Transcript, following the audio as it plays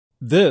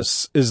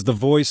This is the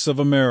voice of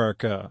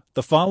America.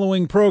 The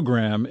following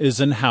program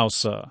is in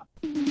Hausa.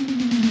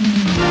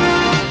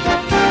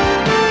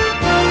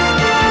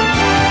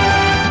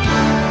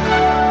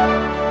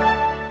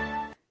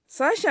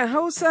 Sashen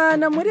Hausa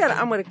na muryar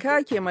Amurka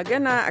ke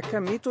magana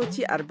akan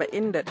mitoci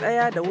 41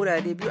 da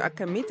wurare biyu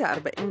akan mita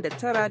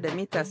 49 da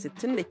mita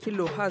 60 da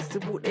kilohertz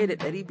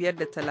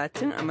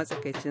 1530 a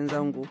matsakaicin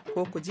zango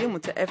ko ku ji mu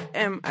ta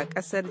FM a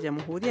ƙasar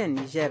jamhuriyar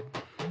Nijar.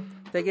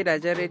 Ta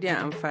gidajen rediyon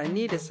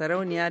amfani da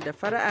sarauniya da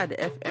fara'a da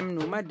FM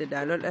Noma da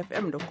Dalol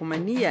FM da kuma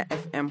Niyya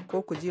FM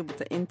ko ku ji mu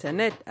ta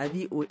intanet a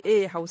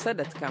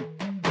voahausa.com.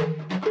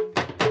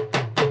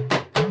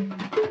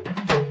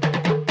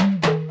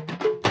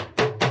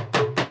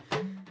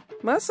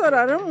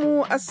 Masauraran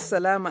mu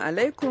Assalamu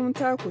alaikum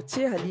ta ku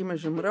ce Halima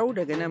Jumrau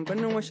daga nan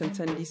birnin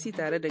Washington DC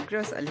tare da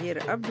Grace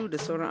Alheri Abdu da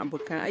sauran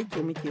abokan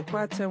aiki muke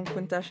fatan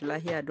kun tashi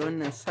lahiya da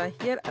wannan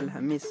sahiyar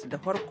Alhamis da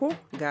farko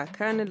ga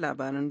kanin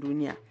labaran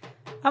duniya.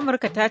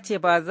 Amurka ta ce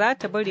ba za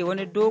ta bari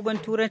wani dogon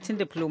turancin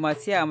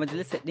diplomasiya a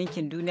Majalisar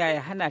Ɗinkin Duniya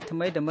ya hana ta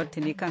mai da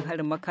martani kan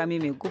harin makami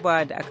mai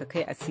guba da aka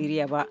kai a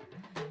Siriya ba.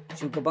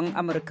 Shugaban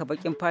Amurka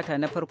bakin fata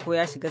na farko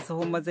ya shiga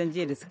sahun mazan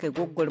jiya da suka yi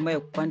gwagwarmaya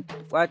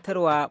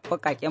kwatarwa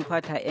bakaken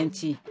fata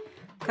 'yanci.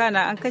 Kana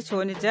an kashe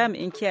wani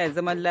jami'in kiyaye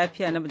zaman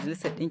lafiya na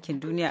Majalisar Ɗinkin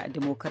Duniya a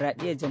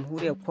Demokaradiyyar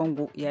Jamhuriyar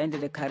Congo yayin da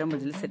dakarun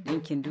Majalisar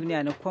Ɗinkin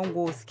Duniya na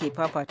Congo suke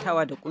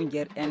fafatawa da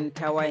kungiyar 'yan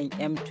tawayen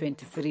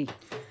M23.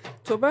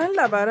 To bayan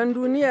labaran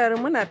duniyar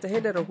muna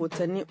tahe da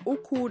rahotanni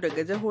uku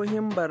daga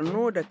jihohin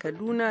Borno da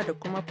Kaduna da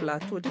kuma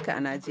Plateau duka a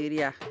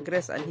Najeriya.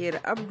 Grace Alheri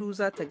Abdu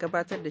za ta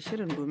gabatar da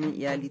shirin domin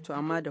iyali to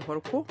amma da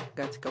farko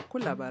ga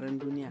cikakkun labaran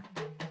duniya.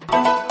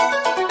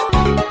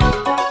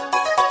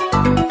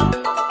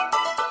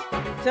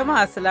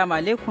 Jama'a assalamu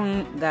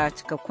alaikum ga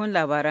cikakkun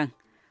labaran.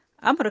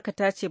 Amurka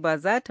ta ce ba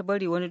za ta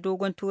bari wani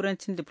dogon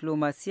turancin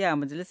diplomasiya a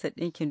Majalisar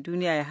Ɗinkin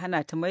Duniya ya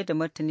hana ta mai da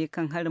martani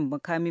kan harin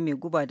makami mai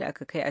guba da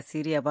aka kai a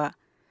Siriya ba.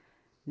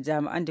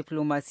 Jami'an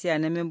diplomasiya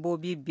na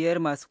membobi 5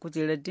 masu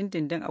kujerar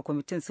dindindin a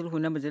kwamitin sulhu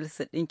na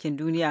Majalisar Ɗinkin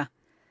Duniya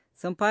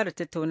sun fara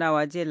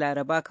tattaunawa jiya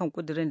Laraba kan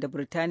kudirin da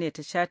Birtaniya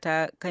ta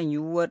shata kan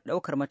yiwuwar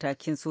ɗaukar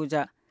matakin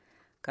soja.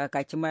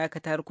 Kakakin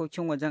ma'aikatar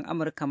harkokin wajen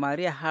Amurka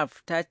Maria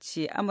Harf ta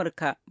ce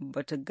Amurka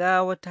bata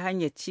ga wata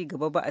hanyar ci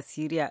gaba ba a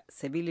Siriya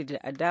sabili da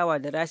adawa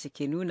da Rasha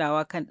ke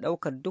nunawa kan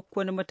ɗaukar duk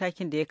wani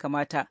matakin da ya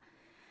kamata.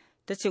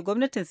 Ta ce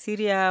gwamnatin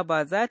Siriya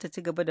ba za ta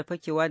ci gaba da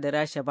fakewa da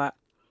Rasha ba.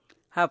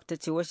 Harf ta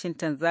ce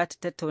Washington za ta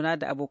tattauna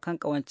da abokan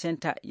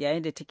ƙawancenta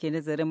yayin da take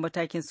nazarin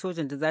matakin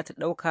sojan da za ta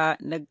ɗauka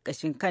na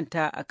ƙashin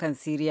kanta a kan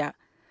Siriya.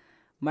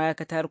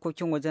 Ma'aikatar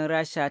harkokin wajen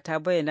Rasha ta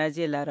bayyana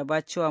jiya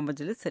Laraba cewa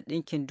Majalisar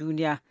Ɗinkin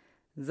Duniya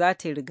za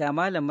ta riga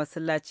malam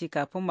masallaci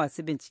kafin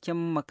masu binciken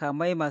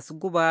makamai masu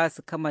guba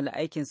su kammala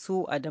aikin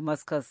su a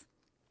Damascus.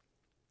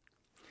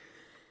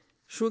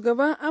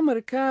 Shugaban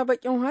Amurka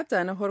bakin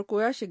hata na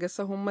farko ya shiga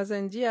sahun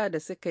mazan jiya da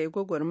suka yi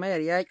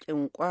gwagwarmayar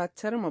yakin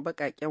kwatar ma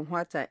bakaken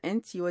hata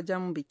 'yanci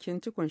wajen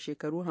bikin cikon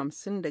shekaru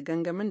 50 da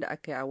gangamin da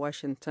aka yi a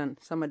Washington.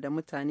 Sama da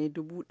mutane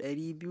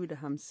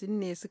 250,000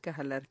 ne suka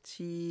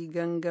halarci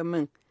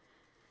gangamin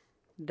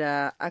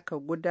da aka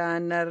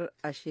gudanar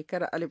a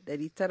shekarar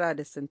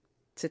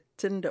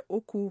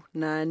 1963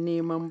 na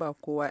neman ba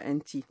kowa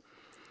 'yanci.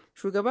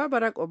 Shugaba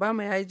Barack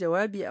Obama ya yi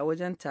jawabi a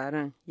wajen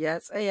taron, ya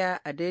tsaya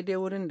a daidai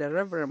wurin da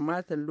Reverend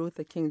Martin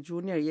Luther King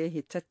Jr. ya yi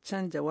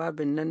hitaccen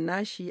jawabin nan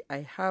nashi I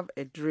have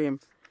a dream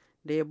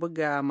da ya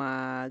buga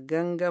ma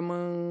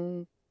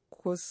gangamin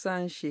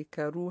kusan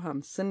shekaru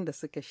 50 da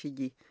suka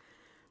shige.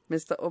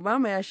 Mr.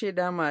 Obama ya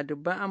shaida ma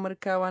dubban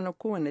Amurkawa na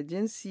kowane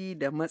jinsi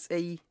da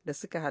matsayi da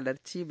suka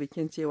halarci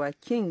bikin cewa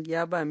King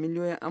ya ba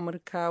miliyoyin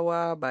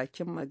Amurkawa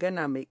bakin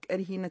magana mai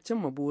ƙarhi na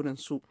cimma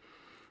burinsu.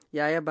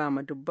 Ya yaba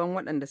ma dubban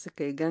waɗanda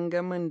suka yi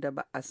gangamin da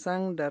ba a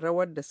san da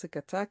rawar da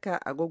suka taka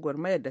a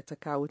gwagwarmayar da ta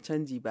kawo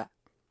canji ba.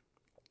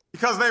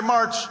 Because they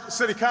marched,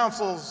 city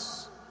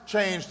councils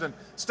changed and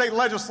state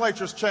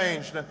legislatures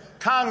changed and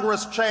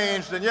Congress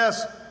changed and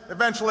yes,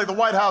 eventually the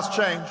White House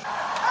changed.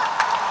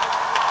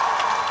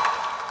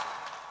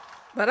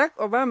 Barack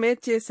Obama ya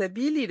ce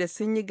sabili da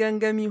sun yi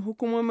gangami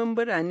hukumomin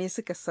birane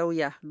suka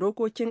sauya,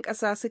 dokokin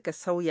ƙasa suka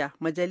sauya,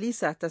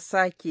 majalisa ta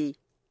sake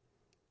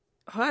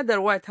Hadar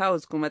White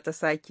House kuma ta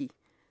sake,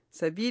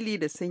 sabili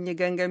da sun yi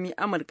gangami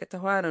Amurka ta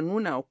fara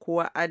nuna wa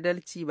kowa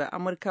adalci ba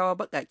Amurkawa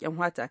baƙaƙen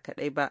hata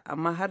kaɗai ba,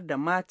 amma har da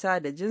mata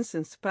da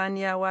jinsin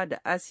Spaniyawa da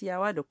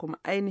Asiyawa da kuma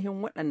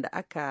ainihin waɗanda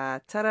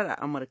aka tarar a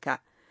Amurka.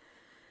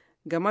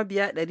 Ga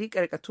mabiya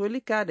ɗariƙar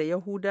Katolika da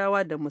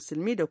Yahudawa da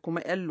Musulmi da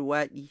kuma 'yan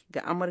luwaɗi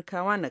ga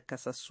Amurkawa na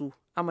kasassu.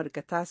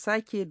 Amurka ta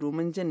sake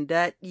domin jin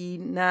daɗi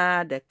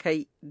na da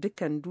kai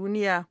dukan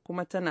duniya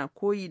kuma tana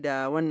koyi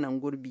da wannan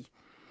gurbi.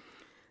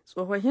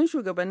 Tsofaffin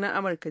shugabannin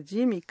Amurka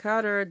Jimmy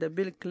Carter da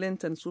Bill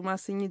Clinton su ma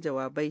sun yi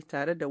jawabai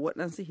tare da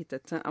waɗansu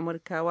hitattun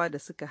Amurkawa da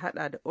suka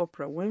hada da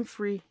Oprah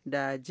Winfrey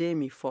da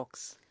Jamie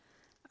Foxx.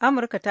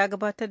 Amurka ta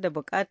gabatar da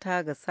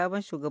bukata ga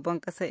sabon shugaban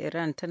ƙasar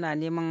Iran tana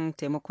neman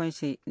taimakon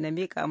shi na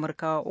miƙa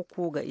Amurkawa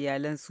 3 ga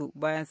iyalansu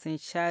bayan sun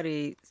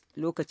share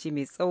lokaci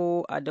mai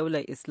tsawo a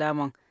daular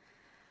Islaman.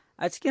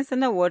 A cikin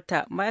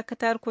sanarwarta,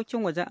 ma'aikatar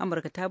harkokin wajen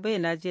Amurka ta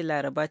bayyana jiya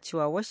Laraba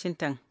cewa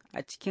Washington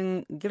a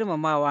cikin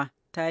girmamawa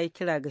ta yi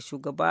kira ga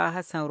shugaba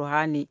Hassan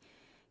Rouhani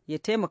ya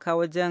taimaka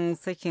wajen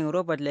sakin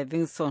Robert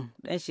Livingston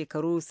ɗan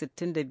shekaru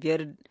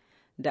 65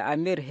 da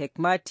Amir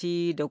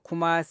Hekmati da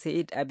kuma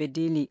Said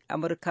Abedini,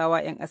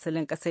 Amurkawa 'yan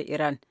asalin ƙasar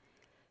Iran.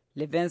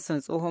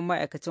 Livingston, tsohon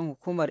ma'aikacin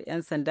hukumar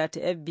 'yan sanda ta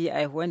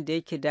FBI wanda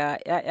yake da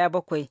 'ya'ya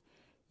 7,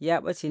 ya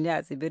ɓace ne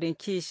a tsibirin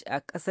Kish a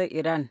ƙasar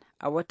Iran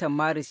a watan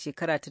Maris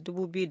shekara ta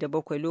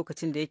 2007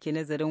 lokacin da yake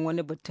nazarin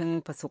wani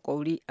batun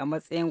fasakwauri a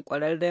matsayin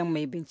ƙwararren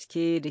mai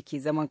bincike da ke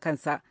zaman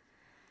kansa.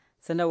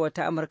 Sanarwar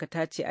ta Amurka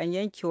ta ce an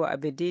yanke wa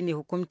Abedini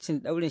hukuncin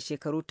ɗaurin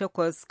shekaru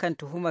 8 kan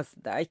tuhumar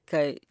da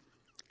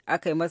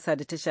aka yi masa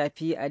da ta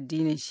shafi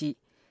addinin shi,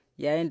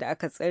 yayin da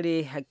aka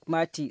tsare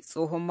Hekmati,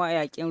 tsohon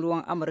mayakin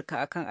ruwan Amurka,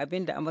 akan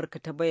abin da Amurka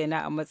ta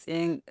bayyana a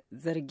matsayin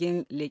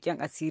zargin leƙen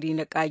asiri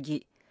na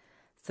ƙage.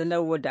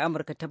 Sanarwar da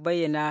Amurka ta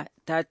bayyana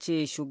ta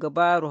ce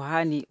shugaba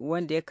Rouhani,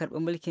 wanda ya karɓi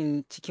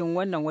mulkin cikin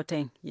wannan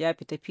watan, ya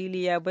fita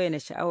fili ya bayyana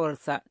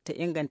sha'awarsa ta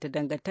inganta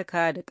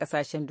dangantaka da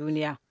ƙasashen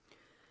duniya.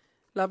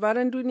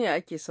 Labaran duniya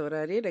ake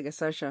saurare daga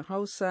sashen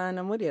Hausa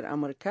na muryar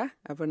Amurka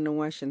a birnin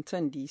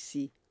Washington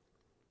DC.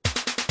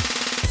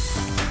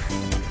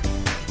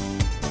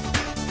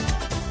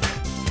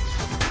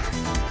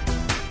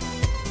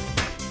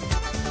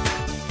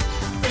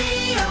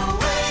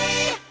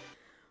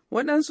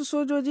 Waɗansu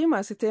sojoji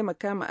masu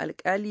taimaka ma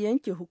alkali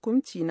yanke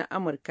hukunci na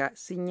Amurka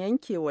sun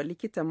yanke wa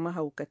likitan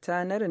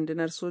mahaukata na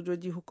rundunar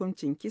sojoji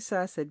hukuncin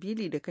kisa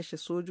sabili da kashe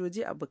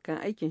sojoji abokan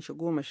aikin shi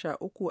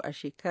 13 a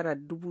shekarar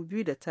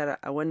 2009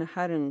 a wani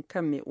harin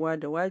kan mai uwa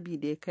da wabi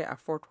da ya kai a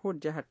Fort Hood,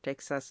 jihar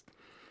Texas.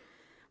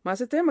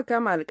 Masu taimaka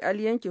ma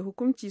alkali yanke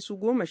hukunci su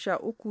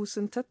 13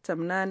 sun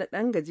tattauna na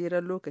ɗan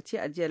gajeren lokaci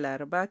a jiya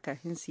Laraba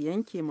kafin su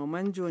yanke ma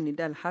Manjo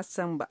Nidal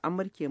Hassan ba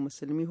Amurke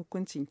musulmi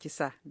hukuncin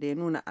kisa da ya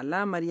nuna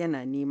alamar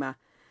yana nema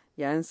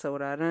yayin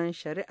sauraron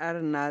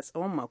shari'ar na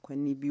tsawon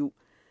makonni 2.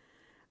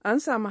 An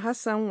samu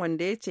Hassan,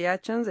 wanda ya ce ya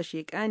canza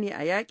sheƙa ne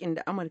a yakin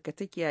da Amurka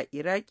take a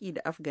Iraki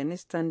da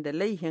Afghanistan, da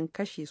laihin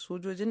kashe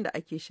sojojin da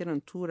ake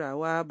shirin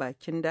turawa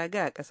bakin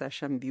daga a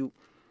ƙasashen biyu.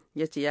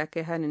 Ya ce ya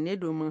kai hanin ne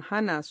domin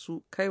hana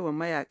su kai wa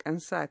mayakan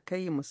sa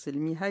kai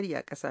musulmi hari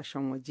a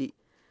kasashen waje.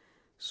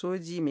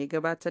 Soji mai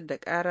gabatar da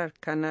karar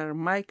kanar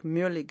Mike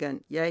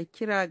Mulligan ya yi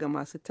kira ga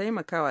masu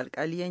taimakawa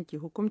alkali yanke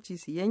hukunci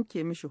su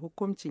yanke mishi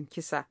hukuncin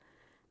kisa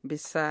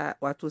bisa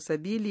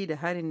sabili da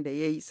harin da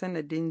ya yi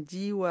sanadin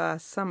jiwa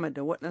sama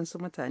da waɗansu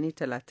mutane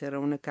 30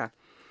 raunuka.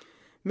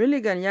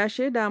 Mulligan ya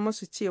shaida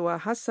musu cewa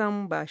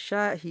Hassan ba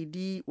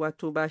shahidi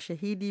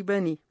ba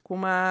ne,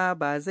 kuma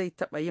ba zai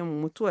taɓa yin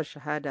mutuwar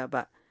shahada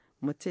ba.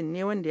 Mutum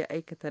ne wanda ya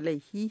aikata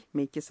laifi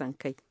mai kisan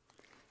kai.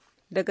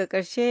 Daga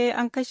ƙarshe,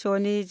 an kashe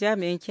wani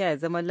jami'in kiyaye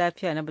zaman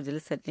lafiya na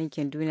Majalisar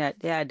Ɗinkin Duniya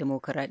ɗaya a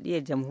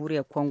Dimokuraɗiyyar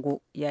Jamhuriyar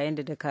Congo, yayin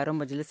da dakarun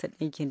Majalisar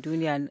Ɗinkin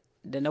Duniya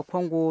da na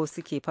Congo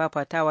suke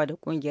fafatawa da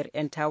ƙungiyar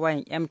 'yan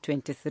tawayen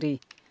M23.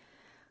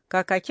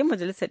 Kakakin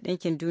Majalisar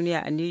Ɗinkin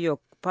Duniya a New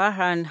York,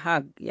 Farhan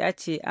Haq, ya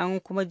ce an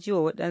kuma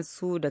jiwa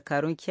waɗansu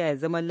dakarun kiyaye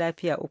zaman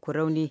lafiya 3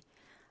 rauni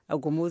a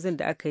gumuzin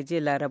da aka yi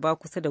jiya Laraba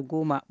kusa da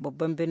Goma,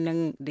 babban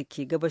birnin da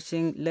ke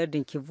gabashin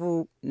lardin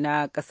Kivu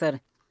na kasar.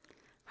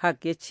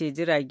 Haq ya ce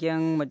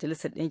jiragen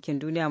Majalisar Ɗinkin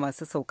Duniya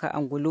masu sauka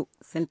angulu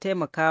sun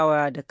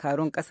taimakawa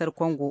dakarun kasar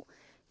Congo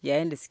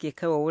yayin da suke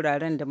kaiwa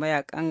wuraren da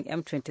mayakan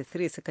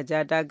M23 suka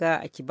ja daga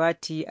a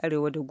Kibati,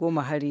 arewa da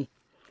Goma hari.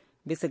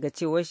 Bisa ga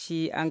cewar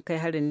shi, an kai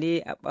harin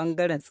ne a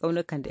bangaren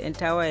tsaunukan da 'yan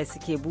tawaye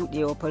suke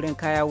buɗewa farin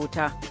kaya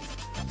wuta.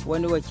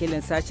 Wani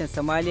wakilin sashen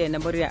Somalia na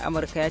muryar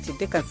Amurka ya ce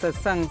dukkan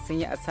sassan sun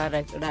yi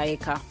asarar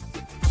rayuka.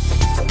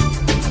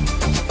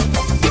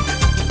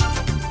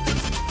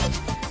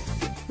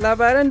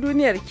 Labaran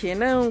duniyar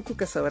kenan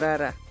kuka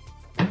saurara.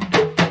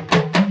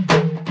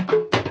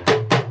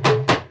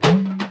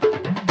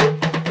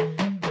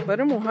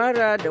 Bari mu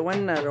hara da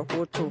wannan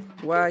rahoto.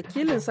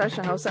 Wakilin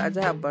sashen Hausa a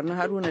jihar Borno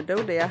Haruna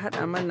Dauda ya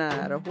haɗa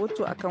mana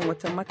rahoto akan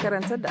wata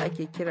makarantar da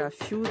ake kira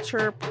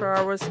Future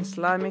Prowess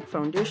Islamic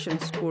Foundation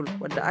School,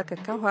 wadda aka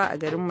kafa a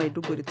garin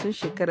Maiduguri tun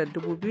shekarar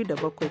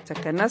 2007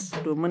 takanas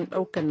domin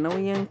ɗaukar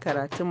nauyin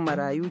karatun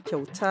marayu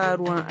kyauta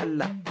ruwan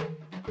Allah.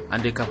 An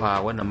dai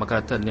kafa wannan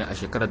makarantar ne a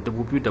shekarar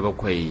 2007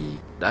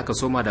 da aka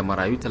soma da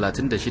marayu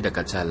 36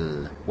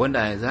 kacal, wanda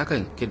a yanzu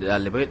hakan ke da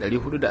ɗalibai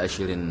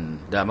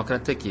 420 da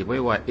makarantar ke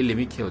baiwa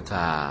ilimi kyauta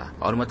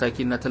a wani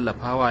mataki na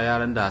tallafawa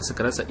yaran da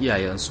suka rasa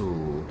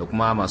iyayensu da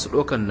kuma masu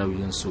ɗaukar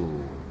nauyinsu.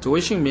 To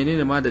wai shin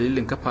menene ma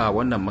dalilin kafa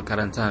wannan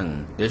makarantar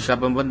da ya sha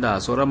bamban da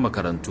sauran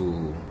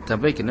makarantu?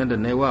 Tambayar kinan da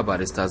na yi wa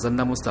barista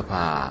Zanna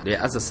Mustapha da ya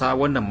asasa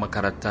wannan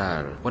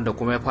makarantar, wanda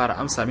kuma ya fara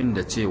amsa min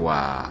da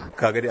cewa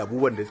kaga dai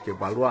abubuwan da suke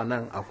faruwa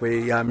nan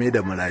akwai yame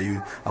da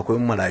marayu, akwai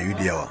marayu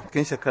da yawa.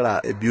 Kin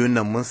shekara biyun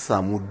nan mun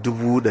samu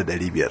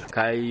 500,000.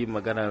 Kai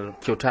maganar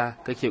kyauta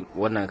kake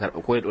wannan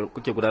ko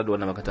kuke gudanar da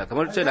wannan makaranta,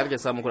 kamar ce da kake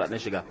samun kuɗaɗen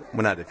shiga?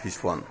 Muna da fish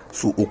fund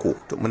su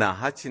 3, muna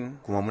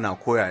hatching kuma muna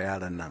koya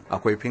yaran nan.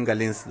 Akwai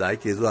fingerlings da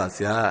ake zuwa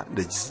siya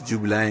da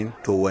jubiline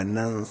to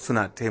wannan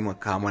suna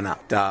taimaka mana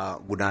ta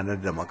gudanar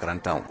da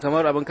makaranta.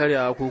 Kamar abin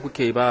karyawa ko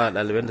kuke ba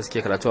ɗaliban da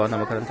suke karatu a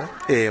wannan makaranta?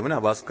 Muna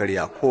ba su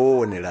karya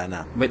kowane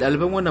rana. Mai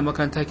ɗaliban wannan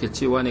makaranta ke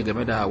cewa ne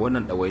game da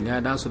wannan ɗawainiya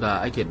nasu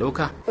da ake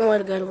ɗauka?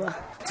 Umar Garba.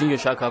 Tun yau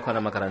sha kawo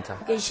na makaranta?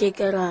 Kai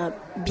shekara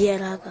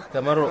 5 haka.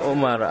 Kamar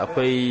Umar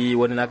akwai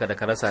wani naka da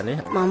ka rasa ne?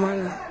 Mama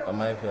na. A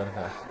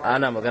mahaifiyarka.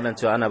 Ana maganan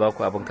cewa ana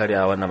baku abin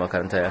karya a wannan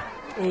makaranta ya?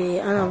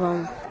 Ana ba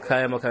mu.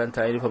 Kayan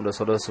makaranta, uniform da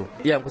sauransu.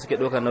 Iyayen ku suke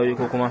ɗaukar nauyi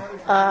ko kuma?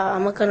 A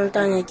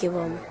makaranta ne ke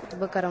ba mu.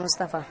 Bukar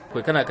Mustapha.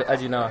 Kai kana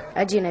aji nawa?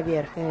 Aji na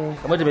 5.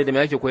 Kamar da me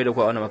ake koyar da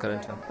ku a wannan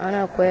makaranta?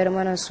 Ana koyar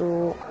mana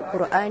su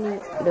Qur'ani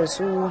da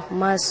su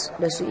Maths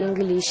da su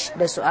English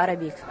da su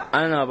Arabic.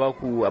 Ana ba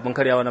ku abin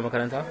karya wannan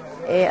makaranta?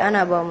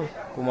 Ana ba mu.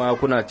 Kuma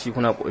kuna ci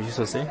kuna koshi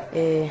sosai?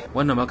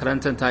 Wannan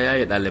makarantar ta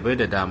yaye ɗalibai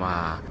da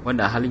dama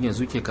wanda a halin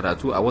yanzu ke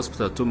karatu a wasu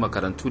fitattun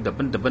makarantu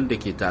daban-daban da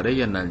ke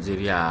tarayyar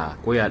Najeriya.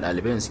 Ko ya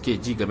ɗalibai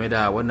suke ji game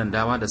da wannan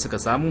dama da suka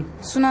samu?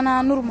 Sunana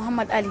Nur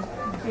Muhammad Ali.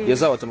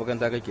 Yasa wata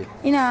makaranta kake?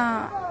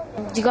 Ina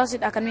Jigawa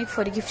State Academic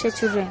for the Gifted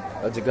Children.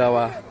 A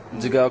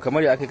Jigawa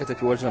kamar ya aka ka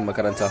tafi wannan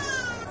makaranta?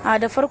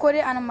 Da farko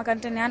dai a nan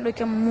makarantar ne an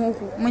ɗauke mu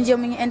uku mun je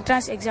mun yi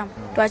entrance exam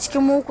to a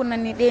cikin mu uku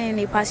nan ne ɗaya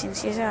ne passing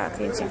shi yasa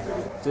aka yi.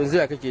 To yanzu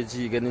ya kake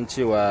ji ganin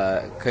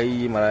cewa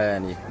kai maraya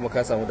ne kuma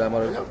ka samu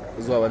damar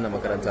zuwa wannan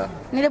makaranta?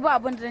 Ni da ba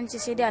abin da zan ce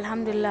sai dai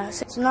alhamdulillah.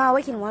 Suna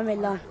Wakil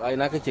Muhammad Lawan. A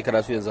ina kake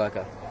karatu yanzu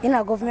haka?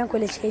 Ina Government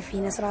College Kaifi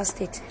Nasarawa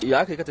State. Ya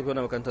aka ka tafi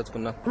wannan makaranta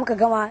tukunna? Muka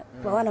gama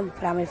ba wannan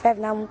primary 5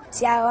 namu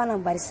sai a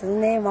wannan barista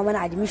ne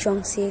mana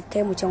admission sai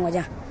kai mu can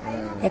wajen.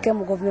 Ya kai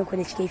mu Government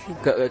College Kaifi.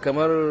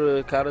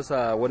 Kamar ka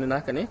rasa wani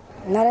naka ne?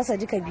 Na rasa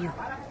duka biyu.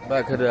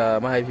 Ba ka da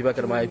mahaifi ba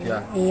ka da mahaifiya?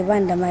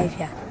 Ban da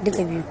mahaifiya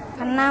duka biyu.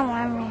 Hanna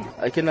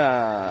Muhammad. Kina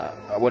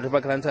wata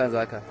makaranta yanzu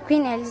haka?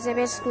 Queen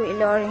Elizabeth School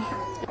Ilori.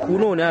 Ku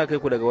nawa ne aka kai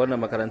ku daga wannan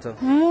makarantar?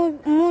 Mu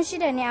 6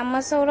 ne amma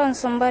sauran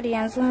sun bari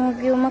yanzu mu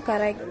 2 muka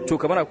rage. To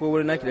kamar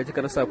akwai wani naki da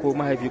kika rasa ko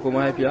mahaifi ko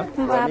mahaifiya?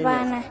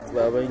 Babana.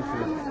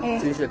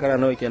 Babanki. Tun shekara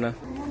nawa kenan?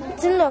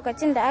 Tun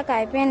lokacin da aka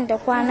haife ni da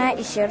kwana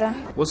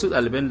 20. Wasu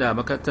ɗaliban da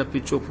makarantar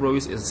Ficho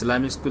Province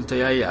Islamic School ta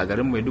yaye a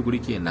garin Maiduguri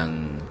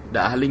kenan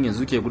da a halin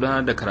yanzu ke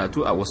gudanar da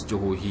karatu a wasu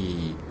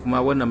jihohi kuma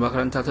wannan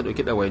makaranta ta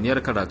ɗauki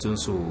ɗawainiyar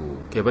karatunsu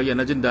ke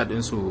bayyana jin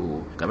daɗin su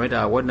game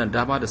da wannan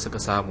dama da suka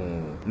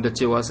samu da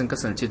cewa sun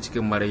kasance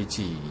cikin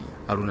maraici.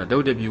 Haruna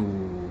Dauda biyu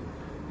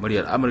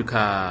muryar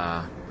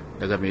Amurka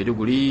daga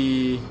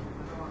Maiduguri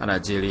a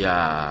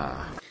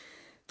Najeriya.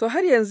 To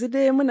har yanzu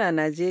dai muna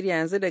Najeriya,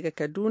 yanzu daga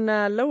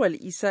Kaduna Lawal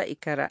Isa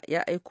Ikara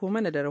ya aiko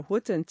mana da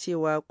rahoton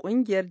cewa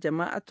kungiyar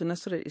Jama'atu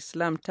Nasrul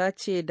Islam ta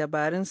ce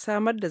dabarun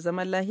samar da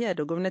zaman lafiya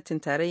da gwamnatin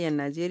tarayyar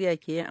Najeriya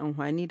ke yin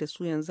amfani da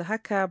su yanzu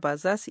haka ba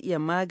za su iya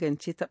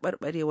magance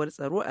taɓarɓarewar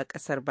tsaro a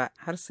ƙasar ba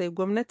har sai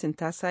gwamnatin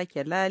ta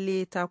sake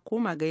lale ta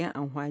koma ga yin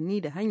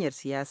amfani da hanyar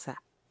siyasa.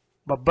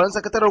 Babban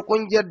sakataren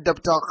kungiyar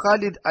Dr.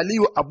 Khalid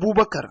Aliyu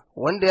Abubakar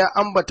wanda ya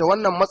ambata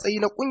wannan matsayi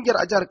na kungiyar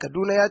a jihar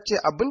Kaduna ya ce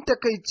abin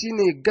takaici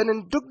ne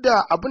ganin duk da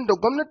abin da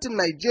gwamnatin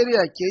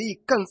Najeriya ke yi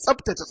kan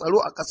tsabtace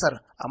tsaro a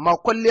kasar amma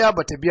kwalliya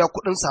bata biya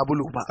kuɗin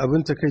sabulu ba.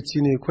 Abin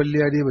takaici ne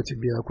kwalliya dai bata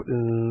biya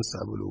kuɗin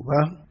sabulu ba.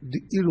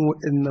 Duk irin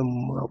waɗannan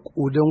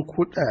maƙudan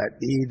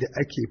kuɗaɗe da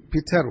ake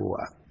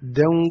fitarwa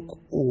don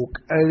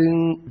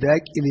ƙoƙarin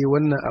daƙile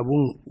wannan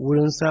abun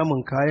wurin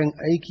samun kayan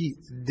aiki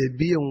da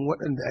biyan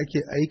waɗanda ake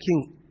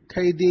aikin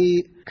kai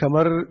dai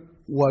kamar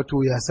wato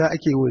yasa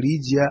ake wa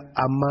rijiya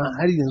amma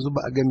har yanzu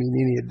ba a ga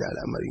menene yadda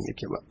al'amarin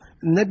yake ba.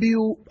 Na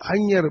biyu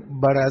hanyar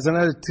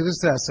barazana da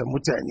tirsasa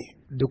mutane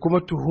da kuma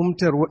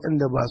tuhumtar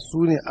waɗanda ba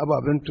su ne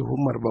ababen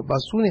tuhumar ba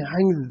su ne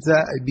hanyar da za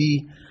a bi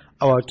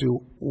a wato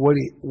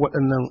ware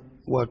waɗannan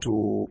wato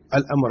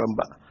al'amuran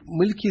ba.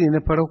 Mulki ne na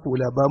farar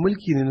hula ba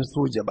mulki ne na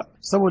soja ba,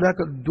 saboda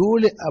haka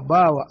dole a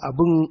bawa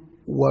abin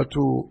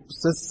wato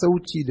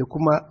sassauci da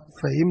kuma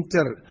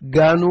fahimtar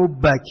gano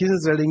bakin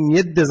zaren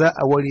yadda za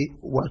a ware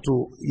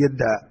wato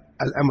yadda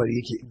al'amari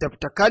yake.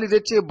 Dr. Khalid ya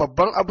ce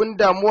babban abin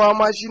damuwa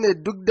ma shine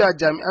duk da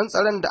jami'an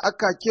tsaron da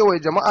aka kewaye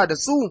jama'a da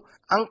su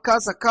an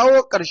kasa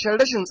kawo ƙarshen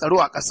rashin tsaro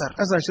a ƙasar.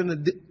 Ƙasashen da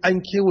duk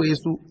an kewaye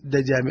su da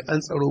jami'an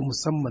tsaro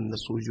musamman na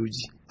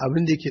sojoji.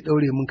 Abin da yake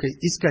ɗaure mun kai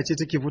iska ce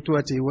take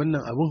fitowa ta yi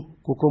wannan abin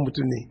ko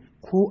mutum ne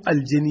ko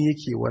aljini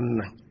yake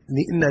wannan.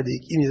 Ni ina da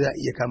yaƙini za a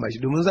iya kama shi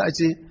domin za a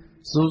ce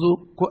sun zo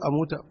ko a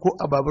mota ko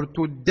a babur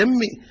to dan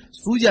me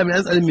su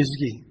jami'an tsaron me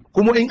suke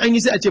kuma in an yi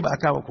sai a ce ba a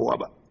kama kowa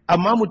ba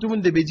amma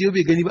mutumin da bai je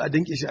bai gani ba a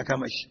danke shi a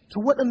kama shi to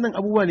waɗannan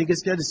abubuwa ne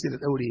gaskiya da suke da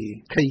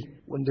ɗaure kai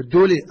wanda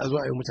dole a zo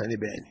a yi mutane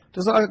bayani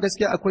to sau aka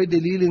gaskiya akwai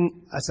dalilin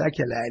a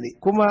sake layane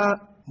kuma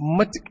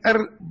matukar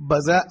ba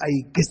za a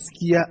yi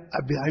gaskiya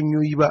a bi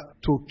hanyoyi ba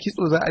to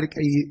kitso za a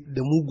riƙa yi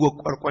da muguwar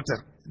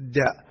kwarkwatar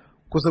da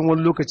kusan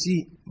wani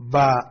lokaci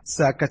ba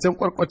sakacen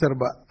kwarkwatar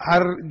ba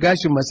har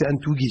gashin masu an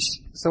tuge shi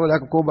saboda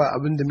haka ko ba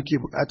abin da muke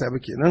bukata ba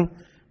kenan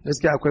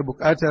gaskiya akwai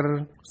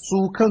buƙatar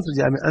su kansu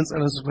jami'an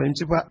tsaron su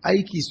fahimci fa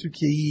aiki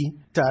suke yi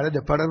tare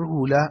da farar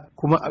hula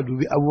kuma a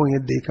dubi abubuwan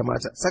yadda ya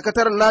kamata.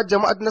 Sakataren na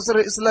jama'at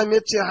nasarar Islam ya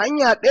ce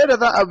hanya ɗaya da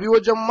za a bi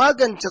wajen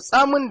magance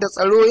tsamin da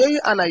tsaro ya yi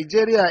a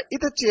Najeriya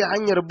ita ce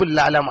hanyar bin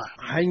lalama.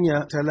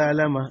 Hanya ta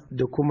lalama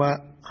da kuma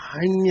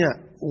hanya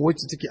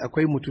wacce take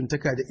akwai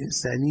mutuntaka da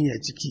insaniya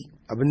ciki.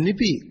 Abin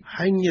nufi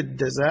hanyar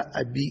da za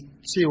a bi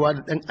cewa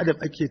da ɗan adam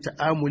ake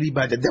ta'amuli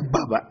ba da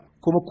dabba ba.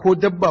 Kuma ko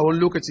dabba wani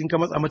lokacin ka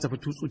matsa mata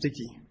tutsu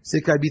take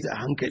sai ka bi ta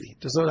a hankali.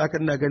 To saboda haka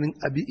ina ganin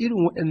a bi irin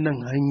waɗannan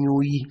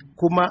hanyoyi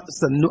kuma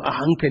sannu a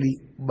hankali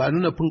ba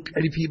nuna fin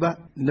ƙarfi ba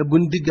na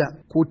bindiga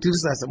ko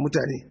tirsasa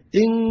mutane.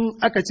 In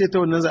aka ce ta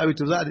wannan za a bi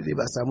to za a daɗe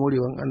ba a samu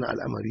rewan wannan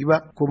al'amari ba.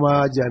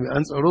 Kuma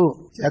jami'an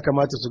tsaro ya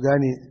kamata su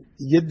gane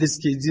yadda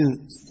suke jin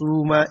su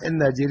ma 'yan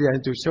Najeriya ne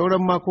to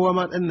shauran ma kowa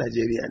ma ɗan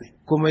Najeriya ne.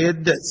 Kuma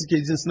yadda suke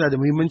jin suna da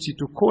muhimmanci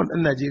to kowane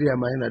ɗan Najeriya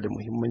ma yana da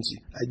muhimmanci.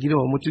 A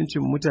girma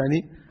mutuncin mutane,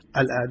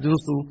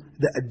 al'adunsu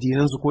da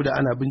addinansu ko da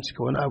ana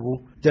bincika wani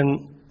abu don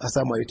a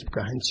samu ya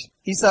tufka hanci.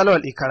 Isa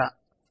Lawal Ikara,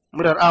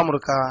 murar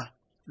Amurka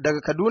daga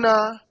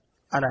Kaduna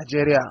a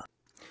Najeriya.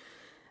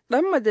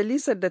 Ɗan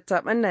majalisar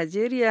dattaban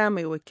Najeriya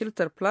mai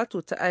wakiltar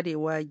Plateau ta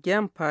Arewa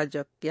Gyan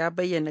Pajak ya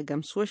bayyana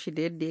gamsuwar shi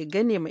da yadda ya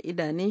gane ma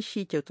idanun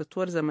shi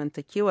kyautatuwar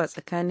zamantakewa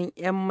tsakanin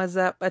 'yan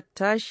mazaɓar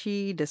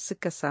tashi da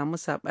suka samu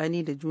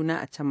saɓani da juna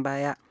a can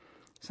baya.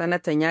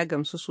 Sanatan ya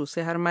gamsu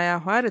sosai har ma ya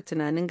fara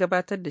tunanin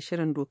gabatar da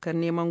shirin dokar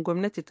neman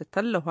gwamnati ta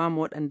tallafa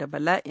ma waɗanda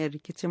bala'in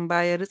rikicin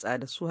baya ritsa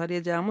da su har ya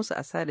ja musu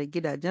asarar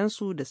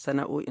gidajensu da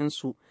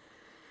sana'o'insu.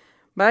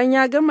 Bayan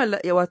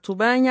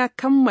ya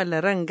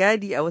kammala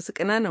rangadi a wasu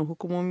ƙananan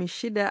hukumomi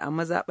 6 a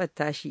mazaɓar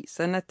tashi,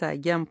 Sanata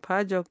Gyan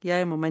Pajok ya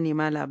yi ma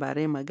manema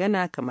labarai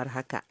magana kamar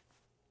haka.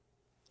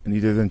 Ni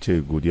dai zan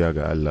ce godiya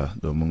ga Allah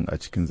domin a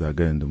cikin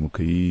zagayen da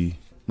muka yi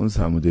mun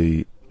samu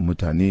dai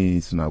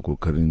mutane suna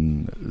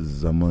kokarin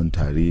zaman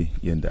tare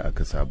yadda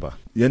aka saba.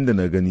 Yadda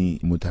na gani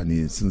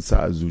mutane sun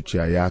sa a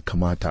zuciya ya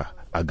kamata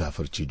a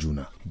gafarci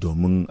juna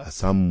domin a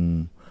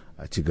samu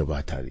a ci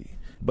gaba tare.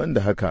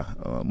 Banda haka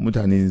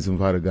mutane sun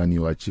fara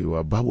ganewa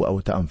cewa babu a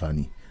wata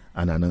amfani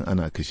ana nan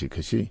ana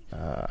kashe-kashe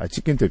a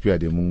cikin tafiya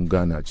da mun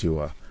gana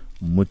cewa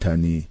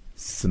mutane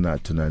suna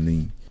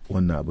tunanin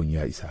wannan abin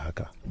ya isa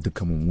haka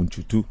duka mun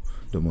cutu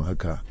domin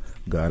haka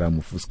gara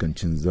mu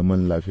fuskancin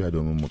zaman lafiya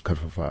domin mu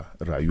karfafa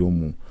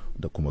rayuwarmu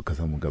da kuma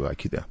kasarmu gaba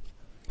kiɗa.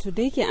 To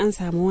da yake an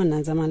samu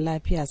wannan zaman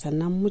lafiya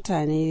sannan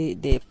mutane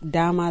da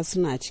dama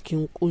suna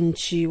cikin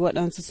kunci,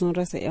 waɗansu sun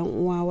rasa 'yan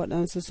uwa,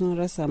 waɗansu sun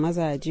rasa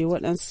mazaje,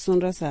 waɗansu sun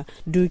rasa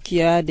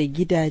dukiya da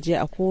gidaje.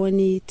 Akwai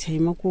wani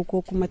taimako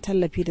ko kuma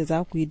tallafi da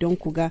za ku yi don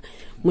ku ga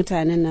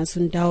mutanen nan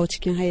sun dawo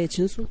cikin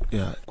hayyacinsu?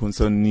 Kun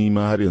san ni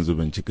ma har yanzu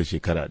ban cika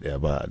shekara ɗaya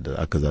ba da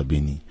aka zabe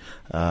ni.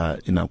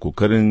 Ina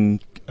kokarin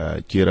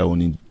kera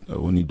wani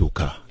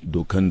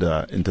dokan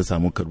da in ta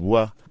samu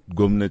karbuwa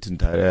gwamnatin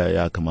tarayya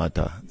ya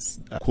kamata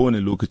a kowane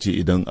lokaci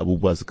idan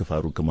abubuwa suka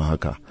faru kamar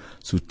haka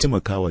su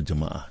taimaka wa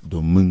jama'a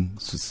domin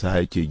su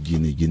sake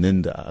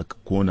gine-ginen da aka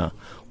kona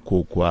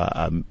ko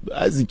kuwa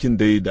arzikin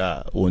dai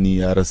da wani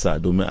ya rasa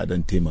domin a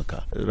dan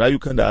taimaka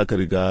rayukan da aka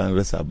riga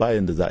rasa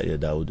bayan da za a iya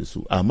dawo da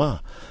su amma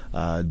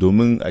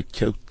domin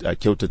a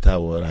kyautata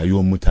wa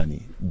rayuwar mutane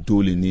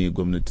dole ne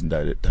gwamnatin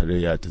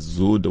tarayya ta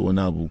zo da wani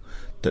abu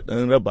ta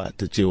dan raba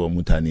ta cewa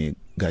mutane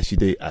gashi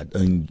dai a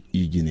dan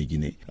yi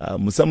gine-gine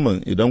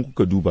musamman idan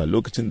kuka duba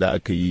lokacin da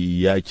aka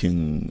yi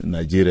yakin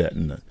Najeriya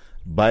nan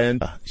bayan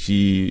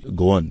shi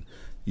Gowon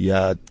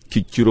ya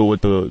kikkiro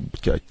wata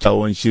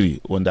kyakkyawan shiri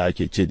wanda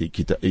ake ce da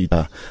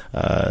ita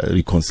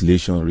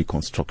reconciliation,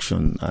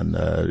 reconstruction and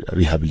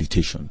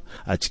rehabilitation.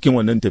 A cikin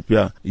wannan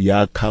tafiya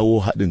ya kawo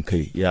haɗin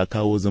kai, ya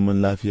kawo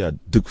zaman lafiya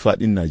duk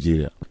faɗin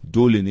Najeriya.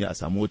 Dole ne a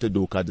samu wata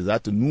doka da za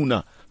ta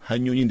nuna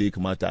hanyoyin da ya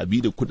kamata a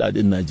bi da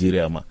kudaden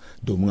Najeriya ma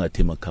domin a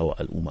taimaka wa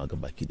al'umma ga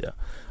baki daya.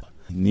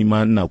 Ni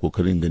ma ina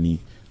kokarin gani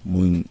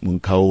mun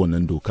kawo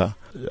wannan doka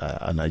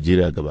a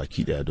Najeriya ga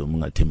baki daya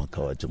domin a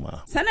taimaka wa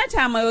jama'a.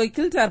 Sanata mai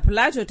wakiltar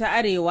Plateau ta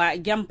Arewa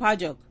Gyan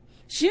Pajok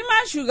shi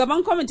ma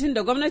shugaban kwamitin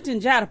da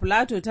gwamnatin jihar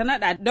Plateau ta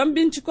nada don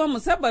binciko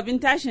musabbabin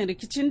tashin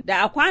rikicin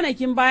da a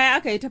kwanakin baya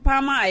aka yi ta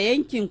fama a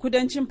yankin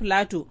kudancin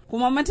Plateau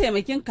kuma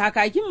mataimakin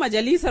kakakin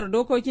majalisar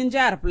dokokin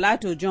jihar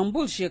Plateau John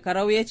Bull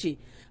shekarau ya ce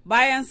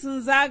bayan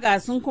sun zaga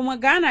sun kuma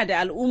gana da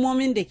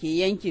al'ummomin da ke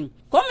yankin.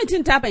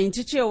 Kwamitin ta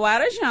fahimci cewa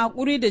rashin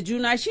haƙuri da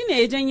juna shine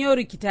ya janyo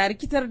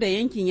rikitar da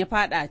yankin ya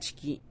fada a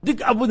ciki.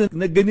 Duk abu da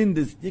na ganin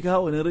da suke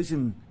kawo wani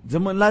rashin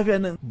zaman lafiya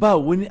nan ba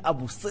wani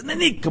abu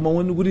sanani kamar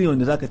wani guri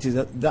wanda zaka ce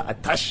za a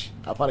tashi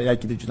a fara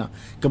yaki da juna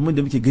kamar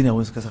da muke gani a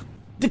wasu kasa.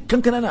 Duk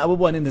kankana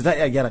abubuwa ne da za a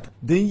iya gyara ta.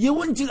 Don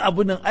yawancin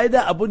abun nan ai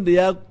da abun da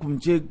ya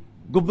kumce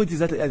gwamnati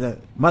za ta iya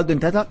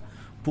maganta ta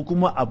ko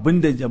kuma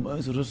abin da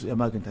jama'an su ya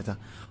maganta ta.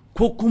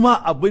 Ko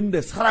kuma abin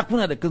da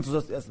sarakuna da kansu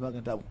za su iya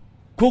maganta abu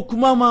ko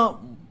kuma ma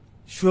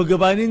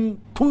shugabannin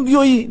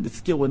kungiyoyi da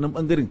suke wannan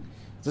bangaren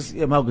za su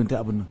iya maganta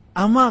abin nan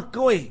amma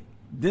kawai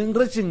don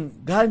rashin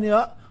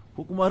ganewa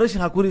ko kuma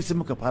rashin hakuri sai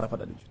muka fara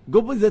faɗa da shi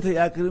gwamnati za ta yi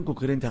akarin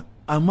kokarinta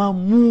amma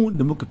mu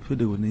da muka fito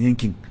da wannan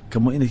yankin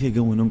kamar ina ke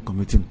gan wannan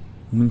kwamitin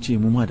mun ce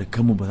mu ma da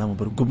kanmu ba za mu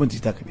bar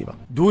gwamnati ta kaɗai ba,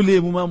 dole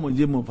mu ma mu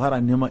je mu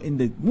fara nema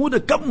inda mu da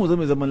kanmu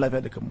zama zaman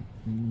lafiya da kanmu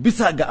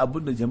bisa ga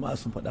abin da jama'a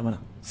sun faɗa mana.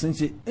 Sun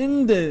ce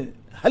inda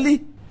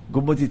hali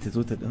gwamnati ta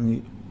zo ta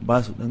ɗan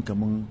ba su ɗan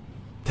kaman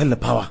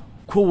tallafawa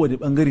kowane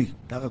ɓangare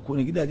ta ka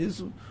kone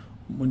gidajensu,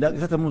 mun da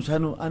aka mun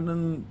shanu an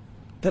ɗan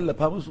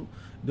tallafa musu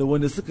da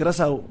wanda suka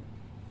rasa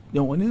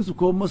yanwaninsu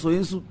ko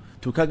masoyinsu,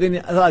 to ka gani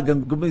za a ga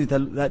gwamnati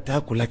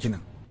ta kula kenan.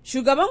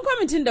 Shugaban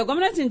kwamitin da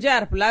gwamnatin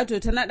jihar Filato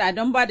ta nada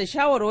don ba da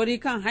shawarwari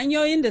kan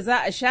hanyoyin da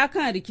za a sha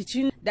kan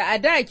rikicin da a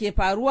da ke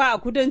faruwa a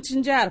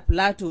kudancin jihar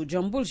Filato,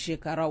 Jambul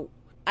Shekarau.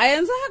 A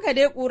yanzu haka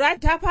dai kura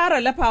ta fara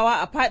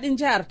lafawa a fadin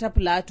jihar ta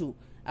Filato.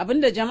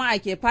 Abinda jama'a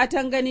ke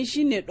fatan gani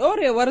shine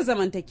dorewar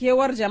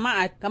zamantakewar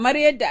jama'a kamar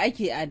yadda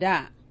ake a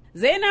da.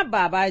 Zainab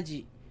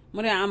Babaji,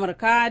 muryar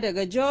Amurka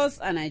daga Jos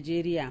a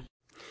Najeriya.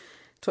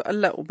 To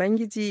Allah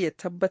Ubangiji ya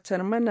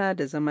tabbatar mana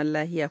da zaman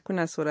lahiya.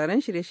 Kuna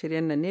sauraron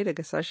shirye-shiryen nan ne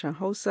daga sashen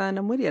Hausa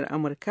na muryar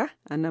Amurka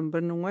a nan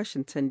birnin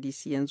Washington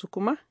DC. Yanzu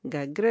kuma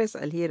ga Grace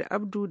Alheri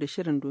Abdu da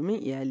Shirin domin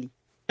iyali.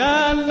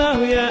 Ya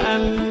Allah ya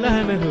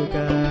Allah na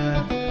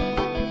roƙa.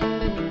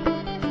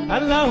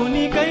 Allah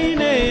ni kai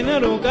ne na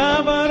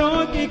roƙa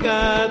baro ki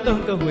ka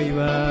don ka hoyi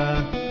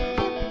ba.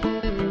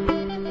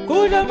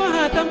 Ku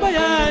jama'a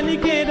tambaya ni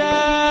ke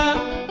da.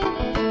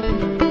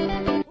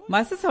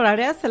 Masu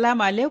saurari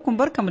Assalamu alaikum,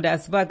 barkamu da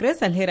asuba.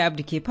 Grace Alheri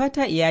Abdu ke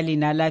fata iyali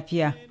na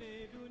lafiya.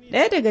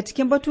 Ɗaya daga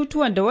cikin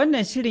batutuwan da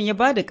wannan shirin ya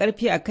bada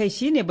ƙarfi a kai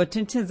shine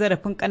batun cin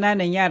zarafin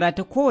ƙananan yara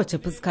ta kowace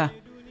fuska.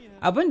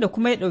 Abin da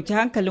kuma ya ɗauki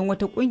hankalin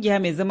wata ƙungiya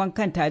mai zaman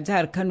kanta a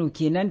jihar Kano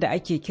kenan da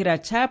ake kira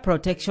Child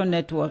Protection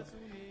Network.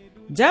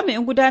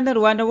 Jami'in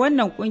gudanarwa na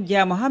wannan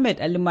ƙungiya Muhammad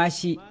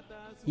Almashi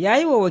ya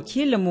yi wa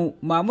wakilinmu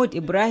Mahmud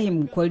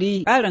Ibrahim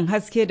Kwari ƙarin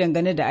haske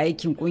dangane da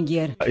aikin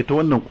ƙungiyar. Ita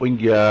wannan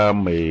ƙungiya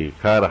mai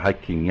kare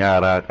hakkin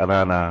yara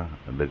ƙanana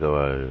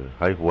daga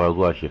haihuwa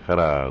zuwa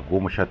shekara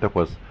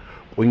 18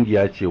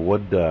 ƙungiya ce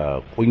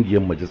wadda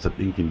ƙungiyar Majalisar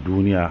Ɗinkin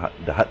Duniya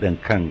da haɗin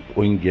kan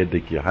ƙungiyar da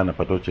ke hana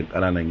fataucin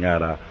ƙananan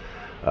yara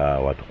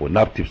wato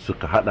NAPTIP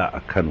suka haɗa a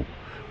Kano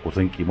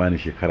kusan kimanin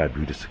shekara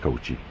 2 da suka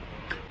wuce.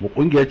 Mu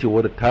ƙungiya ce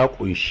wadda ta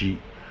ƙunshi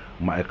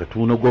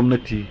ma'aikatu na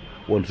gwamnati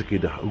wanda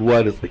suke da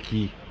ruwa da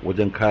tsaki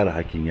wajen kare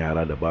hakkin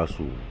yara da ba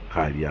su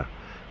kariya,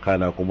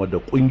 kana kuma da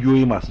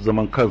ƙungiyoyi masu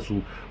zaman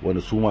kansu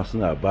wanda su ma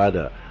suna ba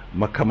da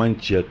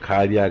makamanciyar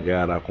kariya ga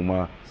yara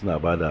kuma suna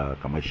ba da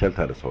kamar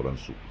shelter da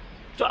sauransu.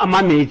 To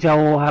amma me ya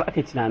jawo har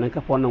aka tunanin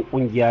kafa wannan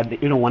kungiya da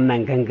irin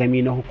wannan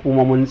gangami na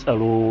hukumomin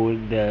tsaro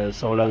da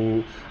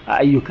sauran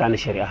ayyuka na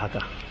shari'a haka?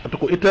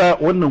 Ita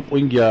wannan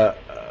kungiya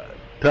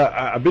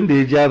ta abin da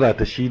ya jaza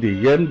ta shi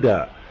ne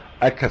yanda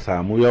aka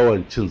samu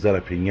yawan cin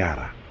zarafin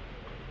yara,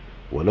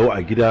 walau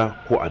a gida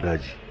ko a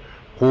daji,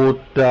 ko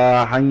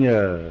ta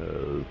hanyar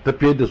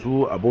tafiyar da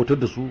su, abautar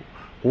da su,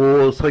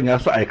 ko sanya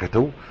su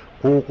aikatau,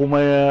 ko kuma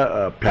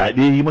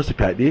fyaɗe, yi masu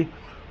fyaɗe,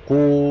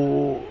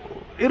 ko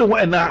irin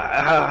waɗannan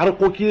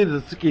harkoki da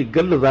suke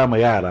gallaza ma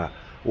yara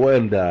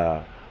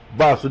waɗanda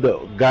ba su da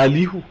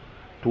galihu.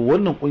 To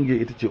wannan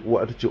ƙungiyar ita ce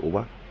uwa, ita ce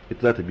uba,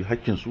 ita za ta bi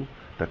hakkinsu,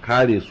 ta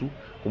kare su,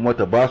 kuma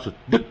ta ba su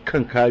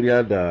dukkan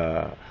kariya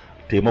da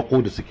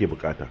taimako da suke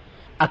bukata.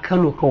 A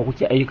Kano kawai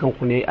kuke ayyukan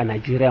ku ne a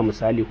Najeriya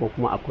misali, ko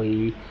kuma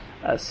akwai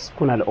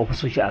kuna da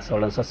ofisoshi a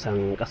sauran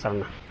sassan kasar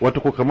nan?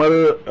 Wato ko kamar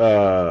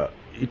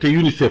ita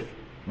UNICEF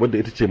wadda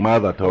ita ce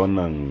maza ta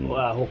wannan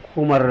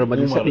hukumar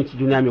Majalisar Ɗinkin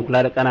Duniya mai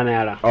kula da ƙananan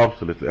yara.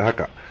 Absolutely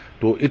haka.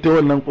 To ita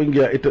wannan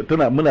kungiya ita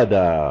muna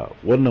da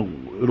wannan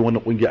irin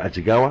wannan kungiya a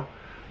Jigawa,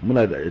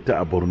 muna da ita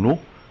a Borno,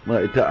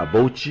 muna ita a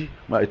Bauchi,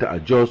 muna ita a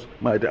Jos,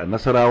 muna ita a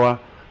Nasarawa,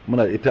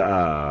 muna ita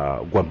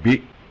a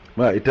Gombe,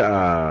 muna ita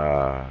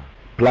a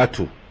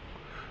Plateau.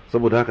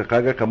 Saboda haka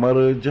kaga kamar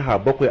jiha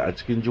 7 a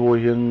cikin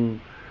jihohin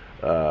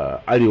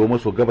arewa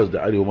maso gabas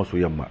da arewa maso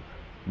yamma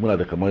muna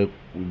da kamar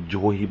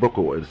jihohi 7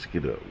 wanda suke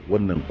da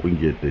wannan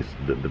kungiyar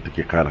da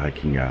take kare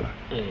hakkin yara.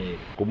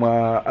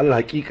 Kuma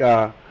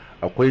alhaƙiƙa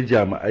akwai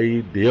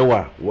jami'ai da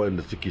yawa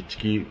waɗanda suke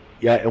ciki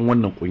 'ya'yan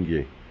wannan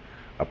kungiyar.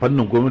 A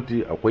fannin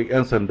gwamnati akwai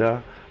 'yan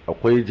sanda,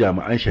 akwai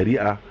jami'an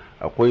shari'a,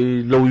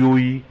 akwai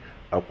lauyoyi,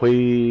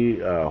 akwai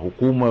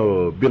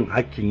hukumar bin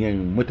hakkin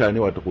yin mutane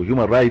wato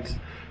human rights,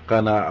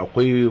 kana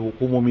akwai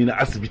hukumomi na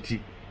asibiti,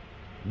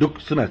 duk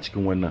suna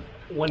cikin wannan.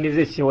 Wani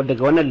zai ce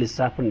daga wannan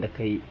lissafin da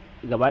kai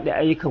gaba ɗaya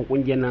ayyukan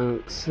ƙungiyar nan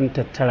sun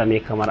tattara ne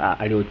kamar a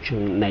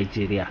arewacin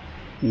Najeriya,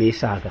 me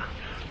yasa haka?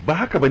 Ba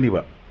haka bane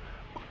ba,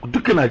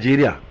 duka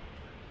Najeriya.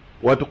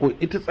 Wato ko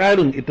ita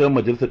tsarin ita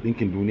Majalisar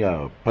Ɗinkin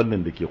Duniya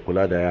fannin da ke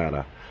kula da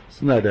yara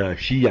suna da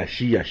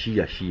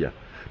shiya.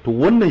 To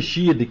wannan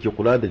shiya da ke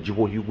kula da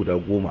jihohi guda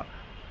 10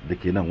 da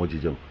ke nan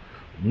wajejen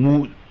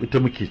mu ita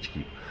muke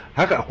ciki.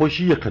 Haka akwai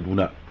shiya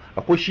Kaduna,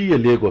 akwai shiya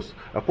Lagos,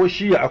 akwai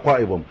shiya Akwa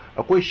Ibom,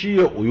 akwai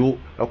shiya Oyo,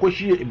 akwai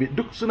shiya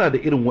duk suna da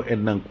irin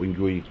waɗannan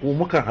kungiyoyi, ko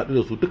mukan haɗu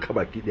da su duka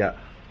baki daya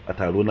a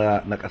taro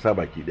na ƙasa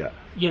baki daya.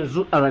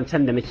 Yanzu a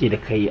rancen da nake da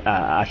kai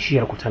a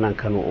shiyar ku ta nan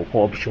Kano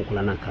ko ofishin ku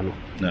na nan Kano,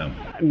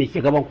 me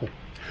ke gaban ku?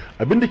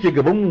 Abin da ke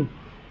gaban mu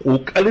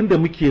ƙoƙarin da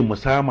muke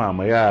musama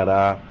ma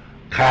yara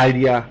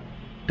kariya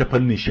ta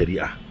fannin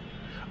shari'a.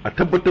 a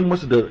tabbatar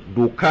masu da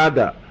doka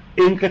da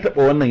in ka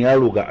taɓa wannan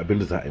yaro ga abin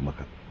da za a yi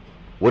maka,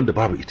 wanda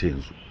babu ita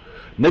yanzu.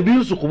 Na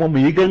biyu su kuma mu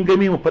yi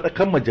gangami mu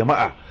faɗakan ma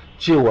jama'a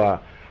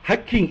cewa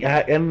hakkin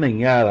 'ya'yan nan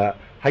yara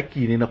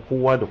hakki ne na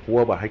kowa da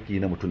kowa, ba hakki ne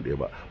na mutum ɗaya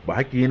ba, ba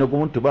hakki ne na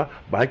gwamnati ba,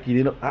 ba hakki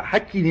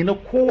ne na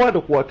kowa da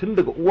kowa, tun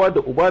daga uwa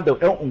da uba da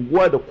 'yan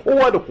unguwa da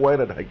kowa da kowa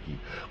yana da hakki.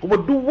 Kuma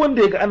duk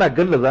wanda ya ga ana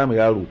gallaza mu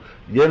yaro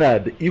yana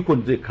da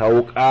ikon zai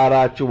kawo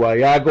ƙara cewa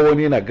ya ga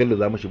wani yana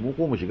gallaza mashi, mu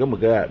ko mu shiga mu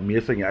ga me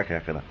ya sanya aka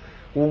yakana.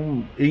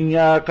 Kuma in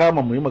ya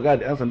kama mu yi magana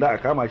da 'yan sanda a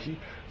kama shi,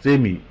 sai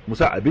mu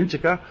sa a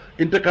bincika,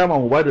 in ta kama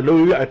mu ba da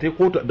lauyoyi a tai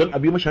kotu don a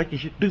bi mashi hakkin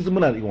shi. Duk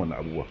muna da irin wannan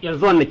abubuwa.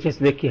 Yanzu wannan kes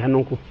ne ke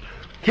hannunku?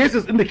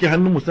 Cases ɗin da ke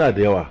hannunmu suna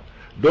da yawa,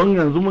 don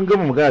yanzu mun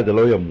gama magana da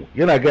lauyanmu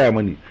yana gaya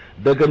mani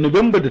daga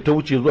Nuwamba da ta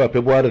wuce zuwa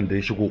Fabrairu da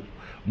ya shigo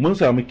mun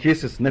samu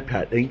cases na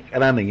fyaɗen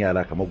ƙananan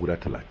yara kamar guda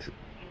 30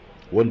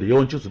 wanda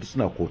yawancinsu duk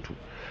suna kotu.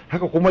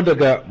 Haka kuma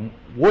daga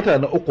wata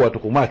na uku wato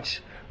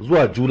March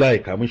zuwa July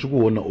kamun shigo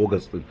wannan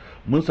August ɗin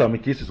mun samu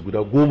cases guda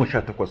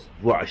 18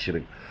 zuwa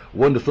 20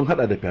 wanda sun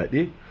hada da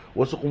fyaɗe,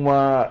 wasu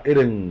kuma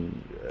irin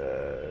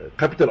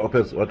capital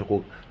offense wato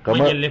ko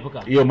kamar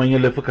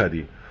manyan laifuka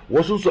ne.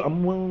 Wasu su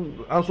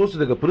an so su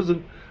daga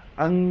prison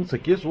an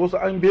sake su, wasu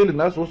an belin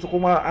nasu, wasu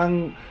kuma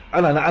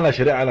ana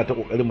shari'a ana ta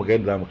kokarin mu ga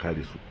yadda zamu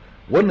kare su.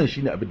 Wannan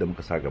shine abin da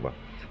muka sa gaba.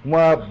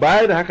 Kuma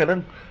baya da haka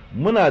nan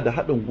muna da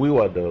haɗin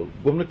gwiwa da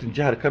gwamnatin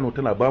jihar Kano,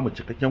 tana ba mu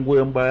cikakken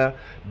goyon baya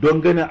don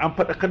ganin an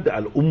faɗakar da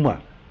al'umma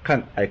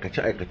kan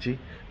aikace-aikace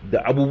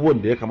da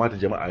abubuwan da ya kamata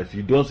jama'a su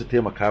yi don su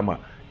taimaka ma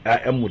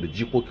 'ya'yanmu da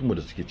jikokinmu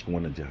da suke cikin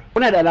wannan jiha.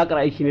 Kuna da alakar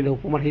aiki ne da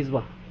hukumar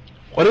Hizba?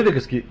 Kwarai da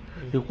gaske,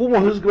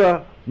 hukumar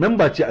Hizba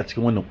memba ce a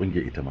cikin wannan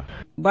kungiyar ita ma.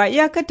 Ba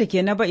iyakarta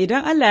kenan ba,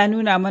 idan Allah ya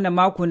nuna mana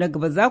mako na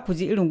gaba za ku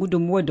ji irin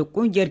gudunmuwar da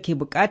kungiyar ke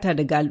bukata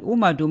daga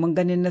al'umma domin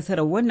ganin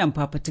nasarar wannan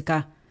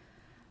fafutuka.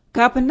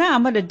 Kafin na a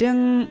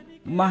madadin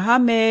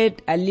Muhammad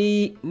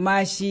Ali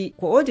Mashi,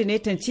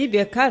 coordinator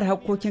cibiyar kare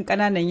hakkokin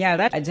ƙananan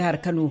yara a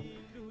jihar Kano,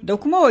 da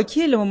kuma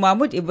wakilin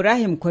Mahmud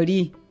Ibrahim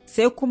Kwari,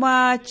 sai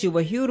kuma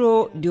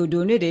Chibahiro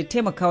Diodone da ya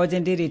taimaka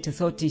wajen daidaita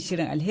sautin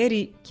shirin.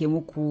 Alheri ke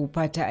muku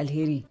fata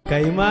alheri.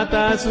 Kai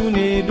mata su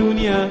ne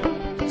duniya,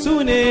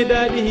 su ne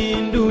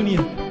daɗin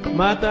duniya,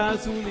 mata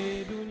su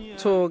ne duniya.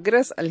 To,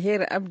 Grace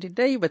Alheri Abdi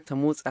dai bata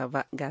motsa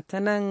ba, ga ta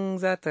nan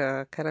za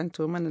ta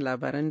karanto mana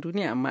labaran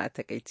duniya amma a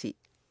takaice.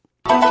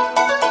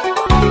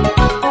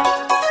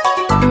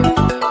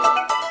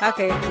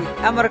 Haka yake,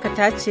 Amurka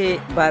ta ce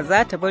ba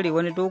za ta bari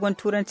wani dogon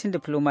turancin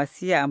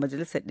diflomasiyya a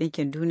Majalisar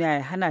Ɗinkin Duniya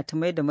ya hana ta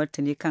mai da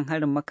martani kan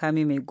harin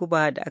makami mai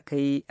guba da aka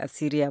yi a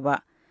Siriya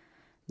ba.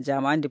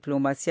 Jami'an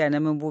diflomasiyya na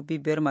membobi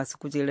 5 masu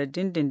kujerar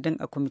dindindin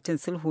a kwamitin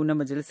sulhu na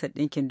Majalisar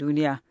Ɗinkin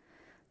Duniya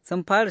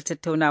sun fara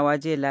tattaunawa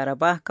jiya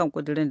Laraba kan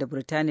ƙudurin da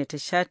Birtaniya ta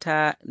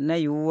shata na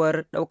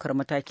yiwuwar ɗaukar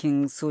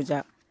matakin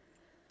soja.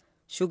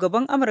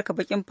 Shugaban Amurka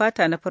baƙin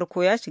fata na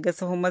farko ya shiga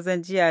sahun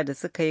mazan jiya da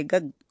suka yi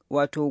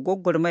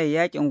gwaggwarmayar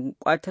yakin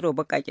kwatarwa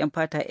baƙaƙen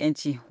fata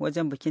 'yanci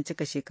wajen bikin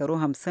cika shekaru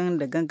 50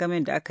 da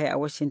gangamin da aka yi a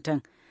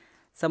Washington.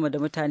 Sama da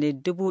mutane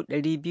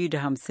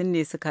 250,000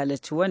 ne suka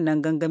halarci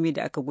wannan gangami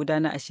da aka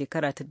gudana a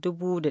shekara ta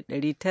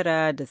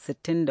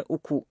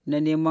 1963 na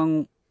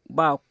neman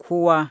ba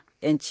kowa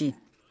 'yanci.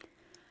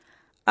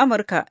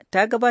 Amurka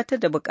ta gabatar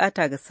da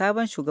bukata ga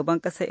sabon shugaban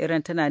ƙasar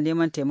Iran, tana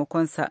neman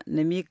taimakonsa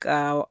na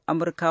miƙa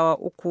Amurkawa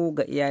 3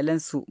 ga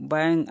iyalansu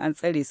bayan an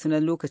tsare su na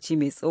lokaci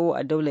mai tsawo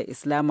a daular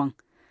Islaman.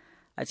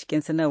 A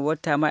cikin sanarwar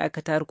ta,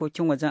 ma'aikatar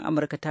harkokin wajen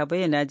Amurka ta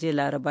bayyana jiya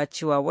Laraba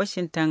cewa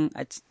Washington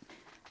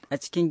a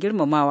cikin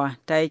girmamawa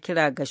ta yi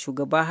kira ga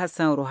shugaba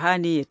Hassan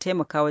Rouhani ya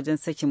taimaka wajen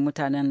sakin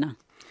mutanen nan.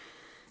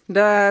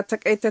 Da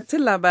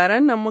takaitattun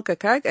labaran nan muka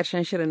kawo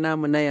ƙarshen shirin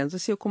namu na yanzu,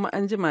 sai kuma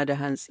an jima da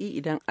hantsi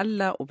idan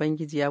Allah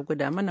Ubangiji ya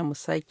guda mana mu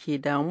sake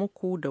da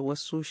muku da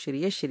wasu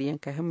shirye-shiryen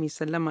kahin mu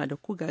sallama da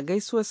ku ga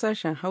gaisuwar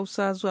sashen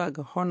Hausa zuwa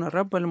ga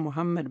Honorable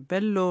Muhammad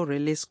Bello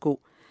Relesco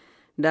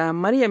da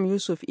Maryam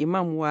Yusuf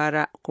Imam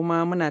Wara,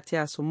 kuma muna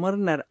taya su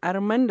murnar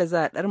arman da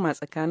za a ɗarma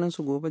tsakanin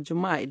su gobe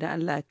Juma'a idan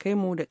Allah ya kai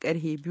mu da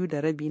ƙarfe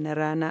 2:30 na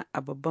rana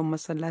a babban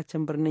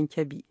masallacin birnin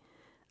Kebbi.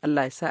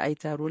 Allah ya sa a yi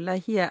taro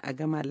lahiya a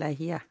gama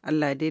lahiya.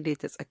 Allah ya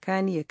daidaita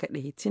tsakani, ya kaɗa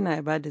hitina,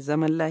 ya ba da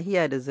zaman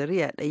lahiya da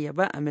zuriya ɗaya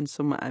ba, amin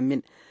summa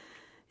amin.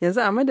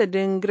 Yanzu a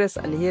madadin Grace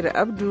Alheri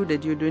Abdu da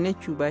Diodone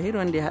Cubahiro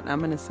wanda ya haɗa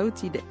mana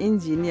sauti da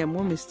injiniyan mu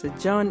Mr.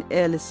 John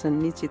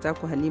Ellison, ni ce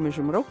taku Halima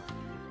Jumrau.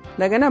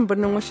 Daga nan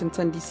birnin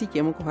Washington DC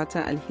ke muku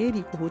fatan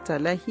alheri, ku huta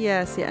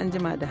lahiya, sai an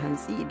jima da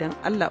hantsi idan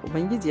Allah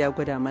Ubangiji ya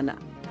gwada mana.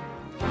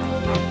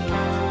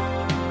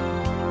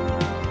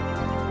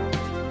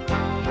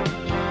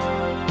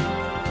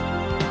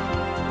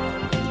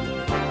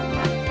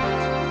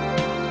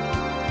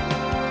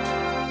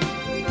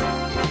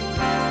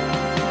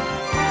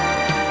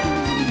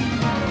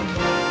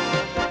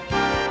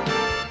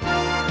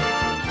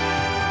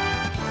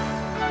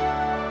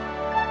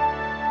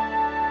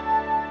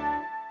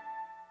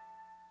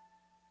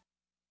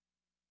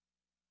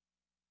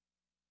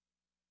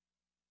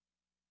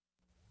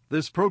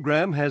 This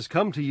program has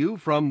come to you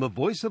from the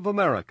Voice of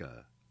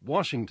America,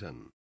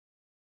 Washington.